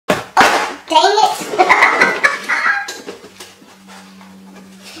Dang it.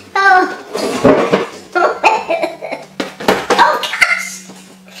 Oh. Oh gosh.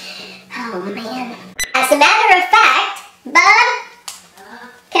 Oh man. As a matter of fact, Bub,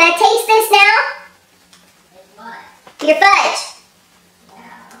 can I taste this now? Your fudge.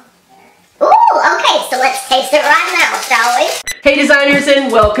 Ooh, okay, so let's taste it right now, shall we? Hey designers,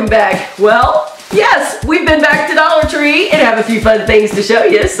 and welcome back. Well, yes, we've been back to Dollar Tree and have a few fun things to show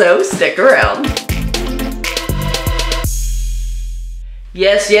you, so stick around.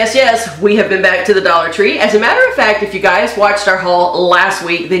 Yes, we have been back to the Dollar Tree. As a matter of fact, if you guys watched our haul last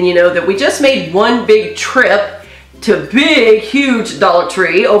week, then you know that we just made one big trip to big, huge Dollar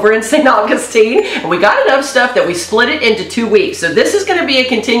Tree over in St. Augustine, and we got enough stuff that we split it into 2 weeks. So this is going to be a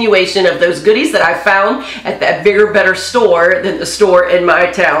continuation of those goodies that I found at that bigger, better store than the store in my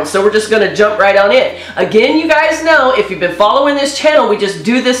town. So we're just going to jump right on in. Again, you guys know, if you've been following this channel, we just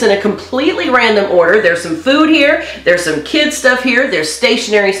do this in a completely random order. There's some food here, there's some kid stuff here, there's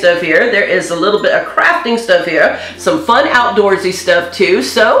stationery stuff here, there is a little bit of crafting stuff here, some fun outdoorsy stuff too.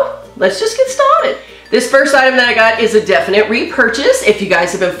 So let's just get started. This first item that I got is a definite repurchase. If you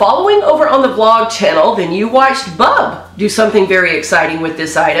guys have been following over on the vlog channel, then you watched Bub do something very exciting with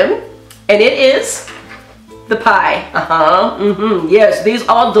this item. And it is the pie. Yes, these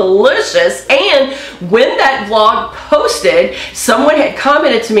are delicious. And when that vlog posted, someone had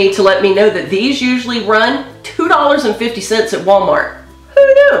commented to me to let me know that these usually run $2.50 at Walmart.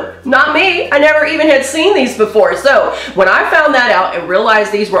 Who knew? Not me. I never even had seen these before. So when I found that out and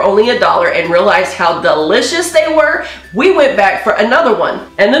realized these were only $1 and realized how delicious they were, we went back for another one,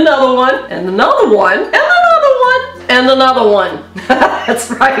 and another one, and another one, and another one, and another one.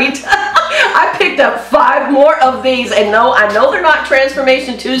 That's right. I picked up 5 more of these, and no, I know they're not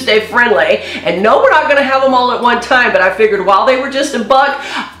Transformation Tuesday friendly, and no, we're not going to have them all at one time, but I figured while they were just $1,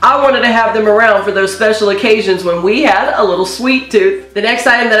 I wanted to have them around for those special occasions when we had a little sweet tooth. The next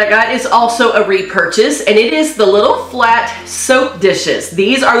item that I got is also a repurchase, and it is the little flat soap dishes.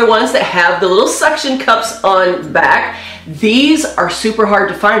 These are the ones that have the little suction cups on back. These are super hard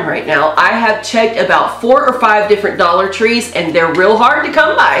to find right now. I have checked about 4 or 5 different Dollar Trees, and they're real hard to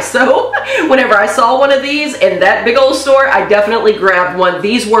come by. So whenever I saw one of these in that big old store, I definitely grabbed one.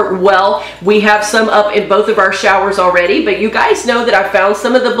 These work well. We have some up in both of our showers already, but you guys know that I found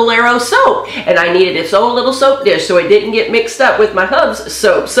some of the Bolero soap, and I needed its own little soap dish so it didn't get mixed up with my hub's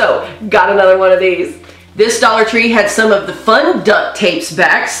soap. So got another one of these. This Dollar Tree had some of the fun duct tapes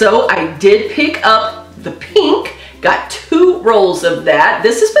back, so I did pick up the pink. Got 2 rolls of that.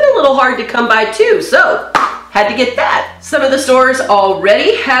 This has been a little hard to come by too, so had to get that. Some of the stores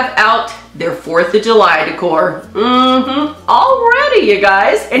already have out their 4th of July decor. Already, you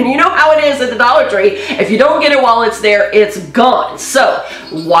guys. And you know how it is at the Dollar Tree. If you don't get it while it's there, it's gone. So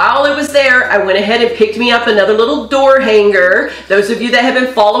while it was there, I went ahead and picked me up another little door hanger. Those of you that have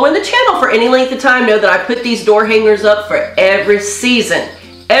been following the channel for any length of time know that I put these door hangers up for every season.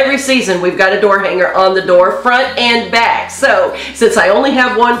 Every season we've got a door hanger on the door, front and back. So since I only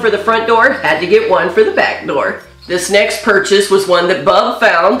have one for the front door, had to get one for the back door. This next purchase was one that Bub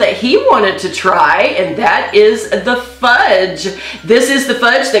found that he wanted to try, and that is the fudge. This is the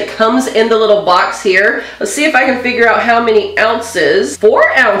fudge that comes in the little box here. Let's see if I can figure out how many ounces.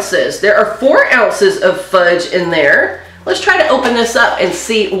 4 ounces. There are 4 ounces of fudge in there. Let's try to open this up and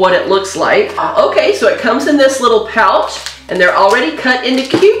see what it looks like. Okay, so it comes in this little pouch, and they're already cut into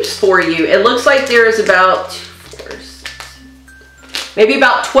cubes for you. It looks like there is about maybe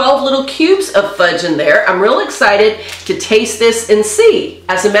about 12 little cubes of fudge in there. I'm real excited to taste this and see.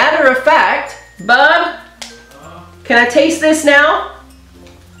 As a matter of fact, Bub, can I taste this now?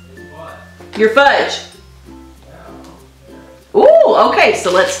 What? Your fudge. Ooh, okay, so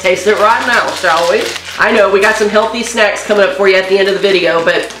let's taste it right now, shall we? I know, we got some healthy snacks coming up for you at the end of the video,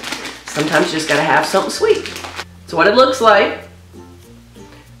 but sometimes you just gotta have something sweet. So what it looks like,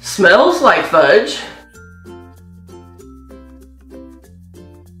 smells like fudge.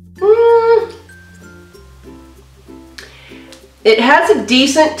 It has a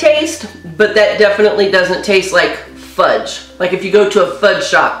decent taste, but that definitely doesn't taste like fudge. Like if you go to a fudge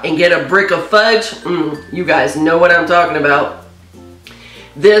shop and get a brick of fudge, you guys know what I'm talking about.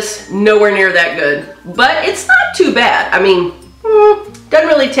 This, nowhere near that good, but it's not too bad. I mean, doesn't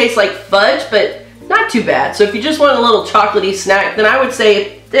really taste like fudge, but not too bad. So if you just want a little chocolatey snack, then I would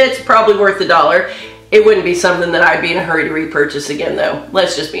say it's probably worth $1. It wouldn't be something that I'd be in a hurry to repurchase again though.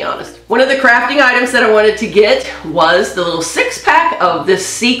 Let's just be honest. One of the crafting items that I wanted to get was the little 6-pack of this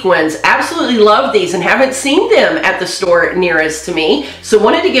sequins. Absolutely love these and haven't seen them at the store nearest to me. So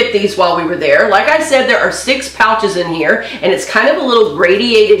wanted to get these while we were there. Like I said, there are 6 pouches in here and it's kind of a little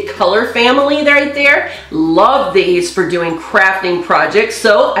radiated color family right there. Love these for doing crafting projects.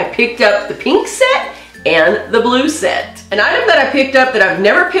 So I picked up the pink set and the blue set. An item that I picked up that I've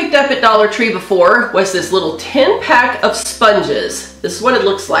never picked up at Dollar Tree before was this little 10-pack of sponges. This is what it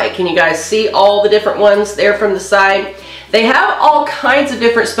looks like. Can you guys see all the different ones there from the side? They have all kinds of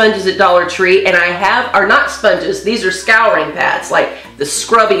different sponges at Dollar Tree, and are not sponges, these are scouring pads, like the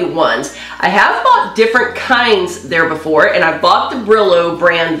scrubby ones. I have bought different kinds there before, and I bought the Brillo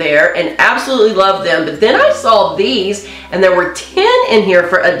brand there and absolutely love them, but then I saw these and there were 10 in here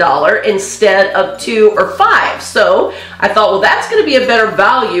for $1 instead of 2 or 5. So I thought, well, that's going to be a better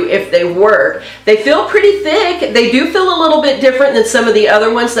value if they work. They feel pretty thick. They do feel a little bit different than some of the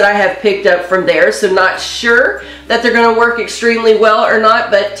other ones that I have picked up from there, so not sure that they're going to work extremely well or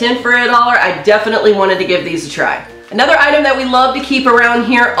not, but 10 for $1, I definitely wanted to give these a try. Another item that we love to keep around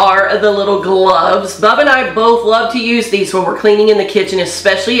here are the little gloves. Bub and I both love to use these when we're cleaning in the kitchen,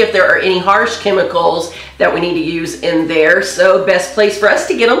 especially if there are any harsh chemicals that we need to use in there. So best place for us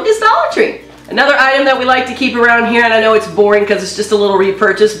to get them is Dollar Tree. Another item that we like to keep around here, and I know it's boring because it's just a little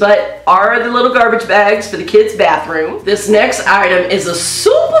repurchase, but are the little garbage bags for the kids' bathroom. This next item is a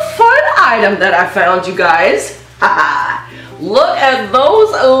super fun item that I found, you guys. Haha. Look at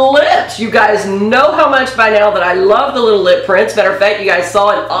those lips. You guys know how much by now that I love the little lip prints. Matter of fact, you guys saw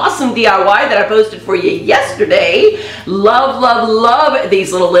an awesome DIY that I posted for you yesterday. Love, love, love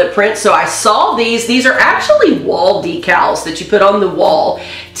these little lip prints. So I saw these. These are actually wall decals that you put on the wall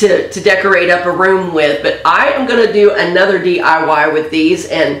to decorate up a room with. But I am going to do another DIY with these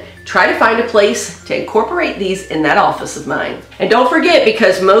and try to find a place to incorporate these in that office of mine. And don't forget,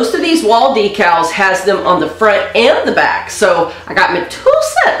 because most of these wall decals has them on the front and the back. So I got me 2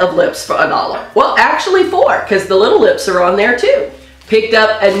 sets of lips for $1. Well, actually 4, because the little lips are on there too. Picked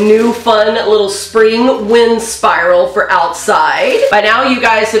up a new fun little spring wind spiral for outside. By now you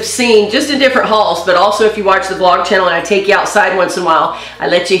guys have seen, just in different hauls, but also if you watch the vlog channel and I take you outside once in a while, I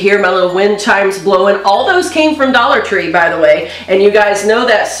let you hear my little wind chimes blowing. All those came from Dollar Tree, by the way, and you guys know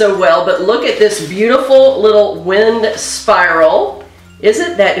that so well, but look at this beautiful little wind spiral.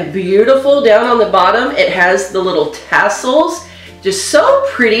 Isn't that beautiful? Down on the bottom, it has the little tassels. Just so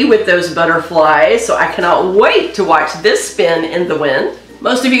pretty with those butterflies, so I cannot wait to watch this spin in the wind.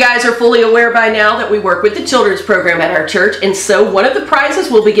 Most of you guys are fully aware by now that we work with the children's program at our church, and so one of the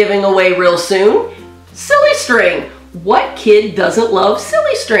prizes we'll be giving away real soon, silly string. What kid doesn't love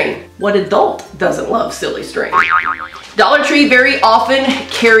silly string? What adult doesn't love silly string? Dollar Tree very often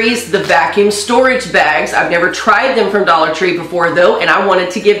carries the vacuum storage bags. I've never tried them from Dollar Tree before though, and I wanted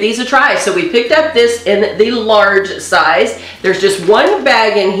to give these a try. So we picked up this in the large size. There's just one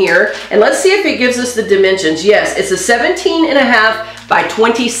bag in here, and let's see if it gives us the dimensions. Yes, it's a 17.5 by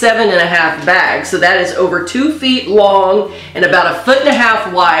 27.5 bag. So that is over 2 feet long and about 1.5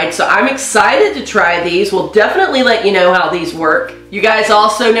 feet wide. So I'm excited to try these. We'll definitely let you know how these work. You guys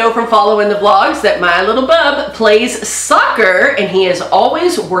also know from following the vlogs that my little bub plays soccer and he is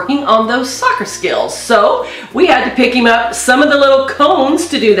always working on those soccer skills. So we had to pick him up some of the little cones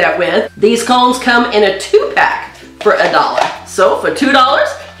to do that with. These cones come in a 2-pack for $1. So for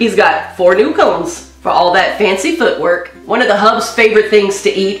 $2, he's got 4 new cones for all that fancy footwork. One of the hub's favorite things to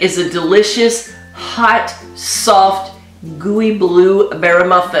eat is a delicious, hot, soft, gooey blueberry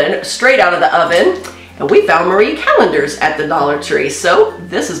muffin straight out of the oven. And we found Marie calendars at the Dollar Tree, so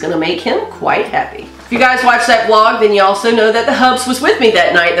this is gonna make him quite happy. If you guys watched that vlog, then you also know that the Hubs was with me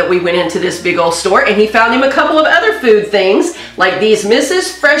that night that we went into this big old store, and he found him a couple of other food things, like these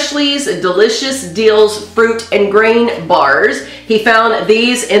Mrs. Freshly's Delicious Deals Fruit and Grain Bars. He found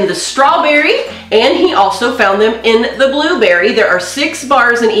these in the strawberry, and he also found them in the blueberry. There are 6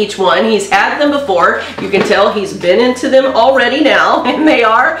 bars in each one. He's had them before. You can tell he's been into them already now, and they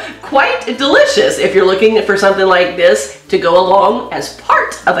are quite delicious if you're looking for something like this to go along as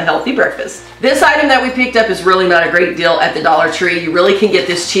part of a healthy breakfast. This item that we picked up is really not a great deal at the Dollar Tree. You really can get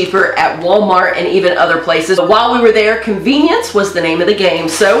this cheaper at Walmart and even other places. But while we were there, convenience was the name of the game.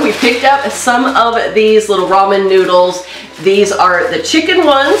 So we picked up some of these little ramen noodles. These are the chicken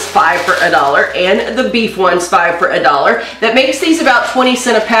ones, 5 for $1, and the beef ones, 5 for $1. That makes these about 20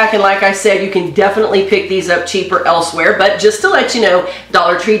 cents a pack, and like I said, you can definitely pick these up cheaper elsewhere. But just to let you know,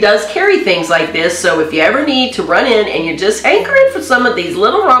 Dollar Tree does carry things like this, so if you ever need to run in and you're just hankering for some of these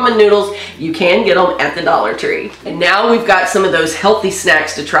little ramen noodles, you can get them at the Dollar Tree. And now we've got some of those healthy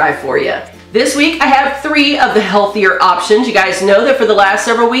snacks to try for you. This week I have 3 of the healthier options. You guys know that for the last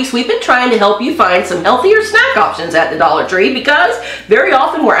several weeks we've been trying to help you find some healthier snack options at the Dollar Tree, because very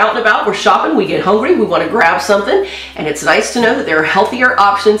often we're out and about, we're shopping, we get hungry, we want to grab something, and it's nice to know that there are healthier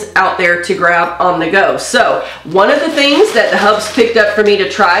options out there to grab on the go. So one of the things that the hubs picked up for me to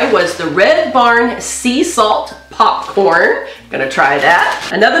try was the Red Barn Sea Salt Popcorn. Gonna try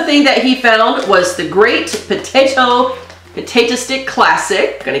that. Another thing that he found was the Great Potato Stick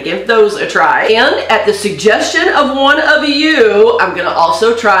Classic. Gonna give those a try. And at the suggestion of one of you, I'm gonna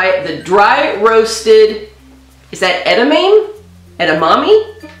also try the dry roasted, is that edamame? Edamame?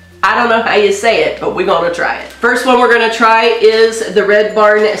 I don't know how you say it, but we're gonna try it. First one we're gonna try is the Red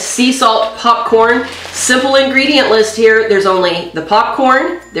Barn Sea Salt Popcorn. Simple ingredient list here. There's only the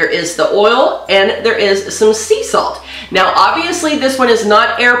popcorn, there is the oil, and there is some sea salt. Now obviously this one is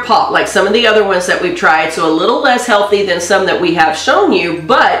not air pop like some of the other ones that we've tried, so a little less healthy than some that we have shown you,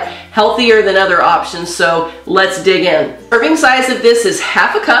 but healthier than other options, so let's dig in. Serving size of this is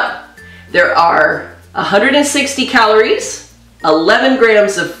half a cup. There are 160 calories, 11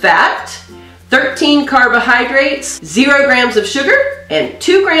 grams of fat, 13 carbohydrates, 0 grams of sugar, and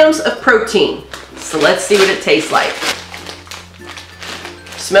 2 grams of protein. So let's see what it tastes like.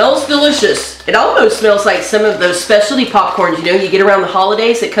 Smells delicious. It almost smells like some of those specialty popcorns, you know, you get around the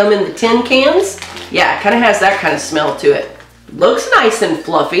holidays that come in the tin cans. Yeah, it kind of has that kind of smell to it. Looks nice and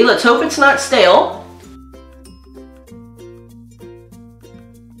fluffy. Let's hope it's not stale.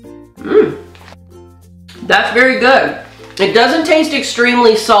 That's very good. It doesn't taste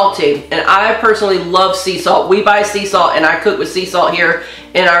extremely salty, and I personally love sea salt. We buy sea salt, and I cook with sea salt here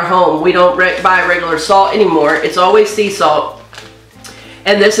in our home. We don't buy regular salt anymore. It's always sea salt.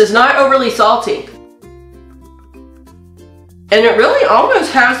 And this is not overly salty. And it really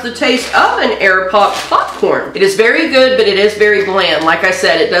almost has the taste of an air pop popcorn. It is very good, but it is very bland. Like I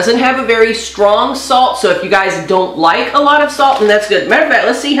said, it doesn't have a very strong salt, so if you guys don't like a lot of salt, then that's good. Matter of fact,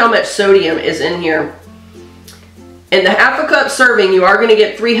 let's see how much sodium is in here. In the half a cup serving, you are going to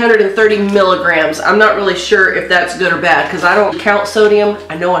get 330 milligrams. I'm not really sure if that's good or bad because I don't count sodium.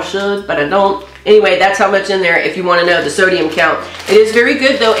 I know I should, but I don't. Anyway, that's how much in there if you want to know the sodium count. It is very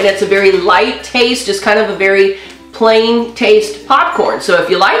good though, and it's a very light taste, just kind of a very plain taste popcorn. So if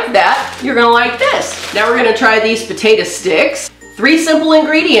you like that, you're going to like this. Now we're going to try these potato sticks. 3 simple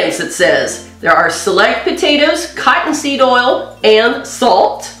ingredients, it says. There are select potatoes, cottonseed oil, and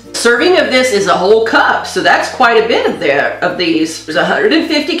salt. Serving of this is a whole cup, so that's quite a bit of these. There's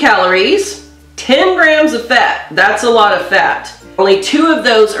 150 calories, 10 grams of fat. That's a lot of fat. Only 2 of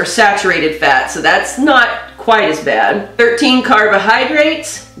those are saturated fat, so that's not quite as bad. 13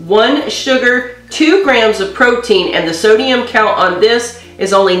 carbohydrates, 1 sugar, 2 grams of protein, and the sodium count on this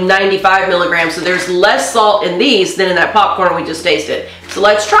is only 95 milligrams, so there's less salt in these than in that popcorn we just tasted. So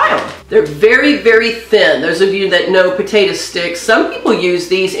let's try them. They're very, very thin. Those of you that know potato sticks, some people use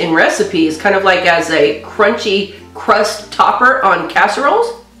these in recipes, kind of like as a crunchy crust topper on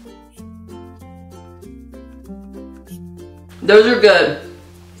casseroles. Those are good.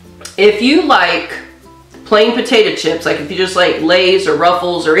 If you like plain potato chips, like if you just like Lay's or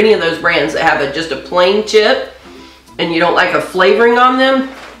Ruffles or any of those brands that have just a plain chip, and you don't like a flavoring on them,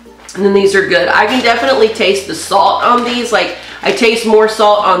 and then these are good. I can definitely taste the salt on these. Like I taste more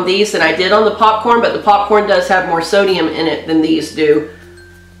salt on these than I did on the popcorn, but the popcorn does have more sodium in it than these do.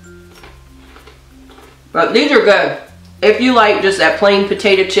 But these are good if you like just that plain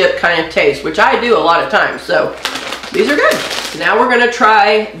potato chip kind of taste, which I do a lot of times. So these are good. Now we're gonna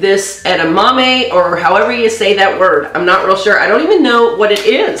try this edamame, or however you say that word. I'm not real sure. I don't even know what it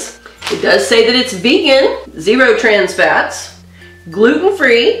is. It does say that it's vegan, 0 trans fats,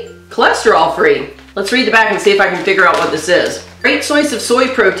 gluten-free, cholesterol-free. Let's read the back and see if I can figure out what this is. Great source of soy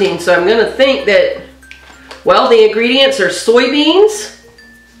protein, so I'm gonna think that, well, the ingredients are soybeans,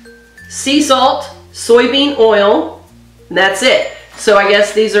 sea salt, soybean oil, and that's it. So I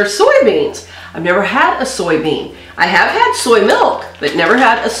guess these are soybeans. I've never had a soybean. I have had soy milk, but never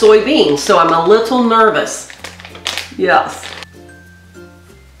had a soybean, so I'm a little nervous. Yes.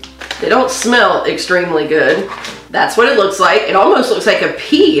 They don't smell extremely good. That's what it looks like. It almost looks like a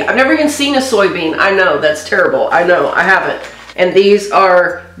pea. I've never even seen a soybean. I know, that's terrible. I know, I haven't. And these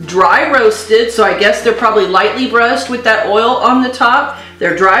are dry roasted, so I guess they're probably lightly brushed with that oil on the top.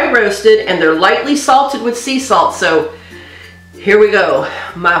 They're dry roasted and they're lightly salted with sea salt. So here we go.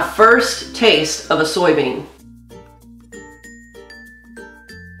 My first taste of a soybean.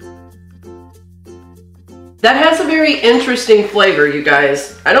 That has a very interesting flavor, you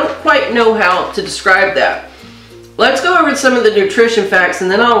guys. I don't quite know how to describe that. Let's go over some of the nutrition facts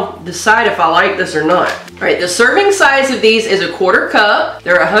and then I'll decide if I like this or not. All right, the serving size of these is a 1/4 cup.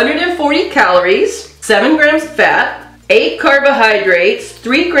 They're 140 calories, 7 grams of fat, 8 carbohydrates,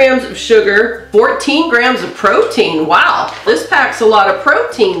 3 grams of sugar, 14 grams of protein. Wow, this packs a lot of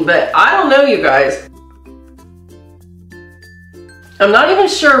protein, but I don't know, you guys. I'm not even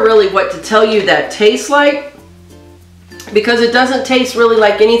sure really what to tell you that tastes like, because it doesn't taste really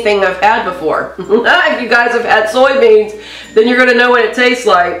like anything I've had before. If you guys have had soybeans, then you're gonna know what it tastes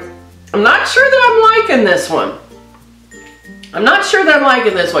like. I'm not sure that I'm liking this one. I'm not sure that I'm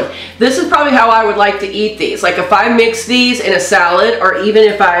liking this one. This is probably how I would like to eat these. Like if I mix these in a salad, or even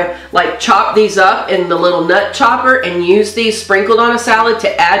if I like chop these up in the little nut chopper and use these sprinkled on a salad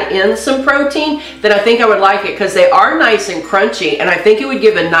to add in some protein, then I think I would like it, because they are nice and crunchy, and I think it would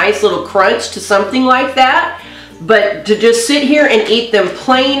give a nice little crunch to something like that. But to just sit here and eat them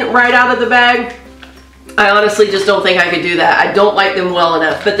plain right out of the bag, I honestly just don't think I could do that. I don't like them well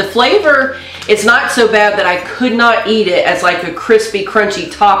enough. But the flavor, it's not so bad that I could not eat it as like a crispy, crunchy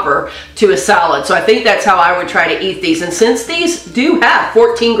topper to a salad. So I think that's how I would try to eat these. And since these do have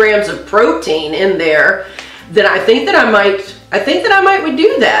 14 grams of protein in there, then I think that I might would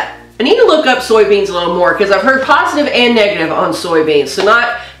do that. I need to look up soybeans a little more, because I've heard positive and negative on soybeans. So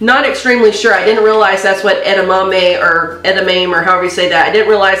not extremely sure. I didn't realize that's what edamame or however you say that. I didn't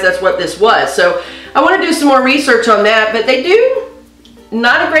realize that's what this was. So I want to do some more research on that, but they do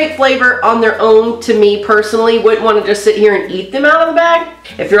not a great flavor on their own to me personally. Wouldn't want to just sit here and eat them out of the bag.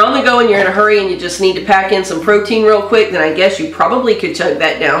 If you're on the go and you're in a hurry and you just need to pack in some protein real quick, then I guess you probably could chug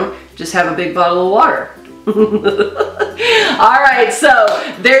that down. Just have a big bottle of water. Alright, so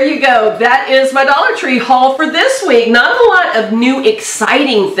there you go. That is my Dollar Tree haul for this week. Not a lot of new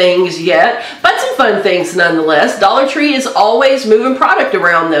exciting things yet, but some fun things nonetheless. Dollar Tree is always moving product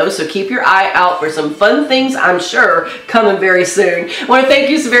around though, so keep your eye out for some fun things, I'm sure, coming very soon. I want to thank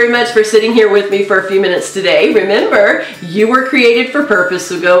you so very much for sitting here with me for a few minutes today. Remember, you were created for purpose,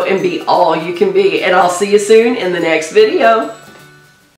 so go and be all you can be. And I'll see you soon in the next video.